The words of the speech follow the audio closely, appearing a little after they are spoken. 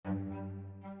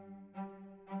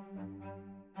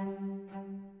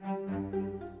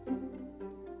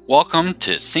Welcome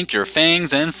to Sink Your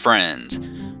Fangs and Friends,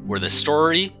 where the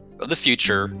story of the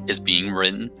future is being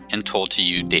written and told to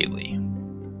you daily.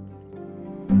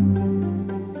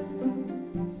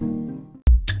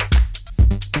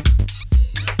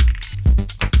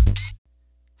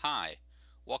 Hi,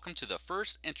 welcome to the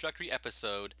first introductory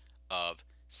episode of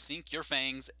Sink Your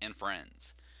Fangs and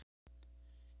Friends.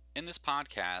 In this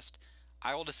podcast,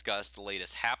 I will discuss the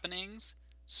latest happenings,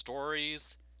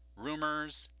 stories,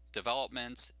 rumors,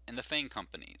 developments in the FANG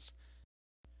companies.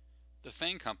 The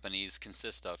FANG companies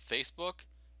consist of Facebook,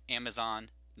 Amazon,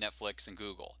 Netflix, and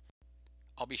Google.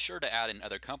 I'll be sure to add in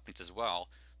other companies as well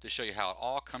to show you how it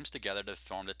all comes together to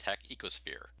form the tech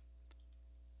ecosphere.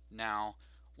 Now,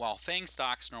 while FANG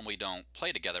stocks normally don't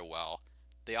play together well,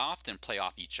 they often play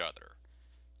off each other.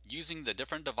 Using the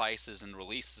different devices and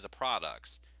releases of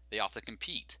products, they often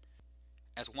compete.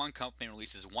 As one company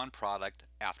releases one product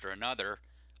after another,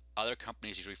 other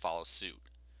companies usually follow suit.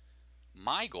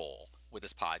 My goal with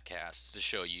this podcast is to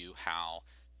show you how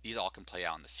these all can play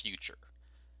out in the future.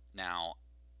 Now,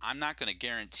 I'm not going to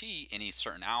guarantee any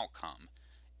certain outcome,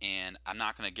 and I'm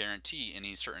not going to guarantee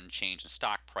any certain change in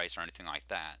stock price or anything like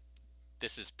that.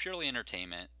 This is purely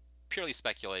entertainment, purely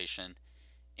speculation,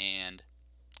 and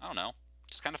I don't know,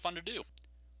 just kind of fun to do.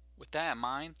 With that in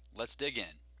mind, let's dig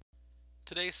in.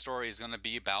 Today's story is going to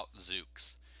be about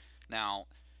Zoox. Now,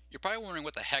 you're probably wondering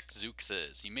what the heck Zoox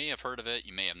is. You may have heard of it,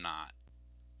 you may have not.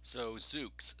 So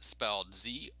Zoox, spelled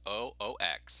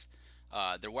Z-O-O-X,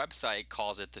 their website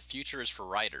calls it the future is for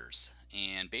riders,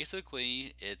 and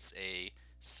basically it's a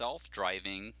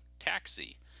self-driving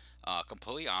taxi,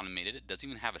 completely automated. It doesn't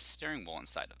even have a steering wheel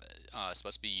inside of it. It's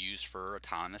supposed to be used for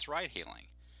autonomous ride hailing.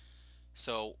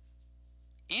 So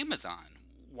Amazon,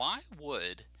 why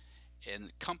would a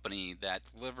company that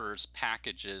delivers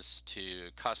packages to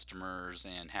customers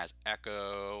and has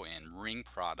Echo and Ring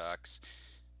products,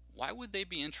 why would they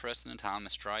be interested in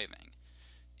autonomous driving?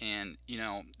 And,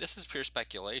 this is pure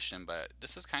speculation, but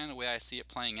this is kind of the way I see it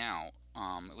playing out,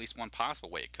 at least one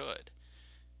possible way it could.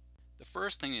 The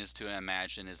first thing is to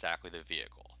imagine exactly the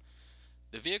vehicle.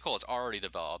 The vehicle is already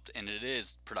developed and it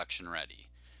is production ready.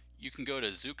 You can go to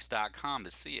Zoox.com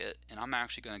to see it, and I'm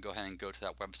actually going to go ahead and go to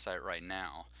that website right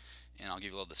now, and I'll give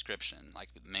you a little description. Like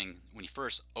when you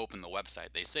first open the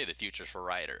website, they say the future's for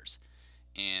riders.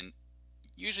 And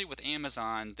usually with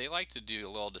Amazon, they like to do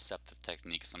a little deceptive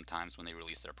technique sometimes when they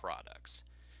release their products.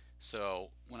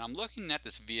 So when I'm looking at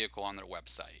this vehicle on their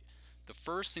website, the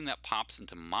first thing that pops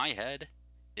into my head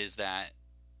is that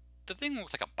the thing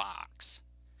looks like a box.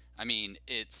 I mean,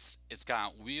 it's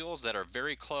got wheels that are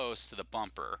very close to the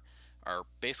bumper, or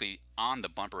basically on the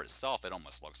bumper itself. It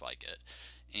almost looks like it,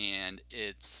 and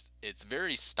it's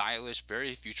very stylish,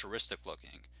 very futuristic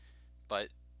looking, but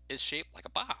it's shaped like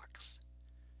a box.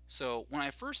 So when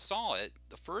I first saw it,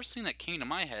 the first thing that came to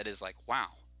my head is like,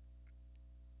 wow,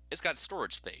 it's got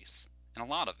storage space, and a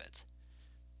lot of it.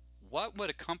 What would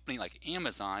a company like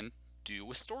Amazon do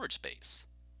with storage space?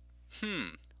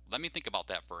 Let me think about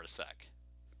that for a sec.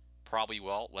 Probably,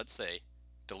 well, let's say,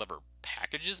 deliver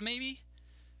packages maybe?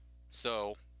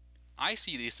 So I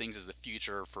see these things as the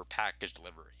future for package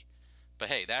delivery. But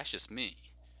hey, that's just me.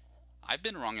 I've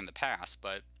been wrong in the past,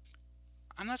 but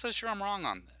I'm not so sure I'm wrong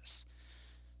on this.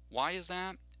 Why is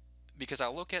that? Because I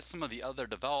look at some of the other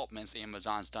developments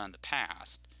Amazon's done in the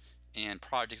past and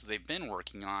projects they've been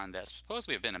working on that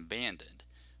supposedly have been abandoned.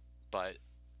 But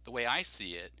the way I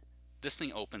see it, this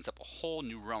thing opens up a whole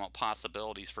new realm of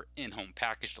possibilities for in-home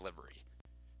package delivery.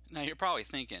 Now you're probably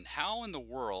thinking, how in the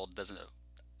world does an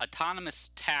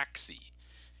autonomous taxi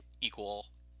equal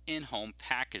in-home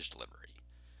package delivery?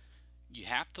 You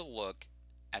have to look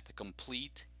at the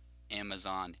complete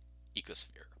Amazon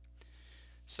ecosphere.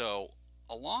 So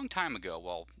a long time ago,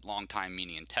 well, long time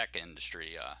meaning in tech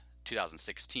industry,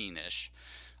 2016-ish,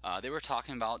 they were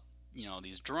talking about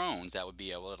these drones that would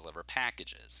be able to deliver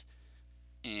packages.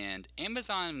 And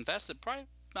Amazon invested probably,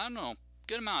 I don't know,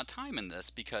 good amount of time in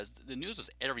this because the news was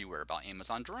everywhere about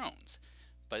Amazon drones.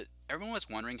 But everyone was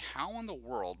wondering, how in the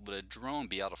world would a drone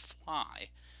be able to fly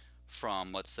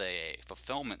from, let's say, a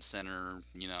fulfillment center,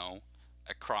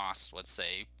 across, let's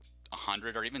say,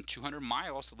 100 or even 200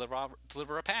 miles to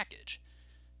deliver a package?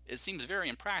 It seems very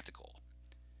impractical.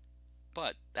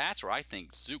 But that's where I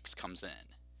think Zoox comes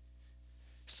in.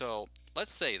 So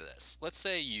let's say this. Let's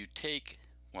say you take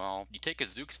a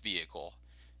Zoox vehicle,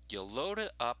 you load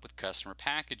it up with customer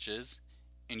packages,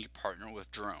 and you partner with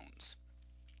drones.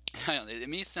 It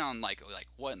may sound like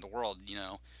what in the world, you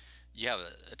have an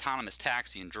autonomous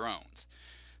taxi and drones.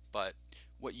 But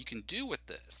what you can do with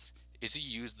this is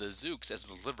you use the Zoox as a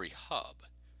delivery hub.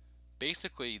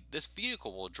 Basically, this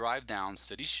vehicle will drive down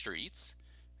city streets,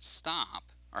 stop,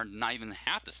 or not even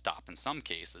have to stop in some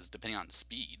cases, depending on the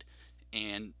speed.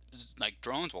 And like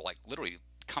drones will like literally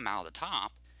come out of the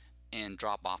top and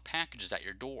drop off packages at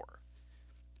your door.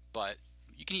 But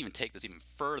you can even take this even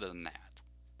further than that.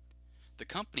 The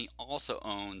company also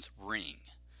owns Ring.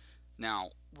 Now,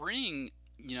 Ring,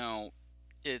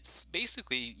 it's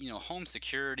basically, home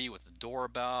security with the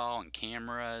doorbell and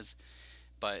cameras.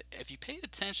 But if you paid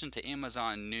attention to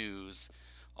Amazon News,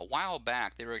 a while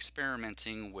back they were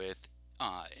experimenting with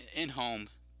in-home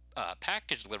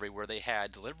package delivery, where they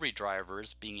had delivery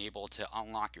drivers being able to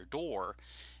unlock your door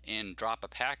and drop a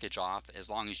package off as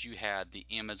long as you had the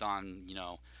Amazon,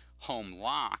 home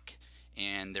lock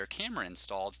and their camera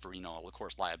installed for, of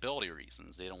course, liability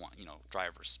reasons. They don't want,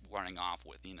 drivers running off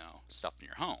with, stuff in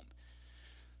your home.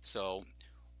 So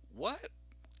what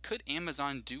could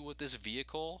Amazon do with this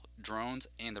vehicle, drones,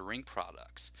 and the Ring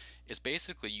products? Is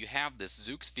basically you have this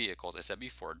Zoox vehicle, as I said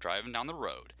before, driving down the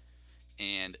road,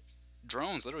 and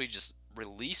drones literally just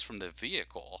release from the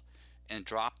vehicle and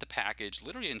drop the package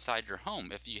literally inside your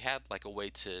home. If you had like a way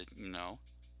to,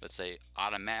 let's say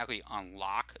automatically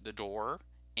unlock the door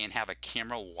and have a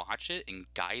camera watch it and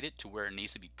guide it to where it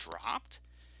needs to be dropped,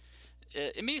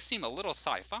 it may seem a little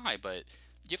sci-fi, but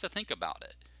you have to think about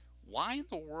it. Why in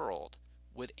the world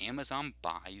would Amazon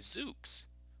buy Zoox?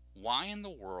 Why in the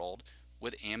world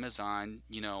would Amazon,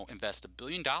 invest $1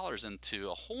 billion into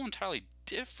a whole entirely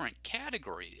different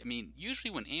category? I mean,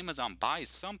 usually when Amazon buys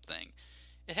something,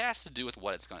 it has to do with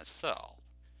what it's going to sell.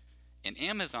 And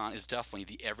Amazon is definitely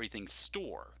the everything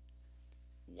store.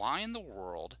 Why in the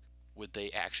world would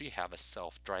they actually have a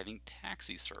self-driving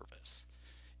taxi service?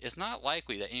 It's not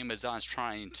likely that Amazon's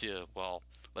trying to, well,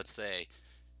 let's say,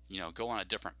 go on a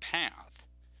different path.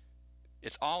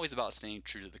 It's always about staying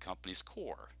true to the company's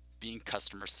core, being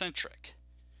customer-centric.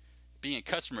 Being a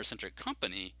customer-centric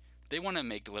company, they want to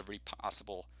make delivery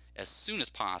possible as soon as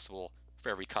possible for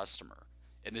every customer.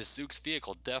 And this Zoox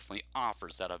vehicle definitely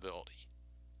offers that ability.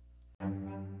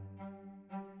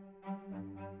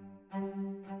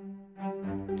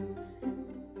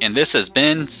 And this has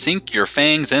been Sink Your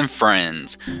Fangs and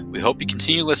Friends. We hope you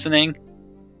continue listening.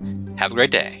 Have a great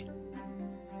day.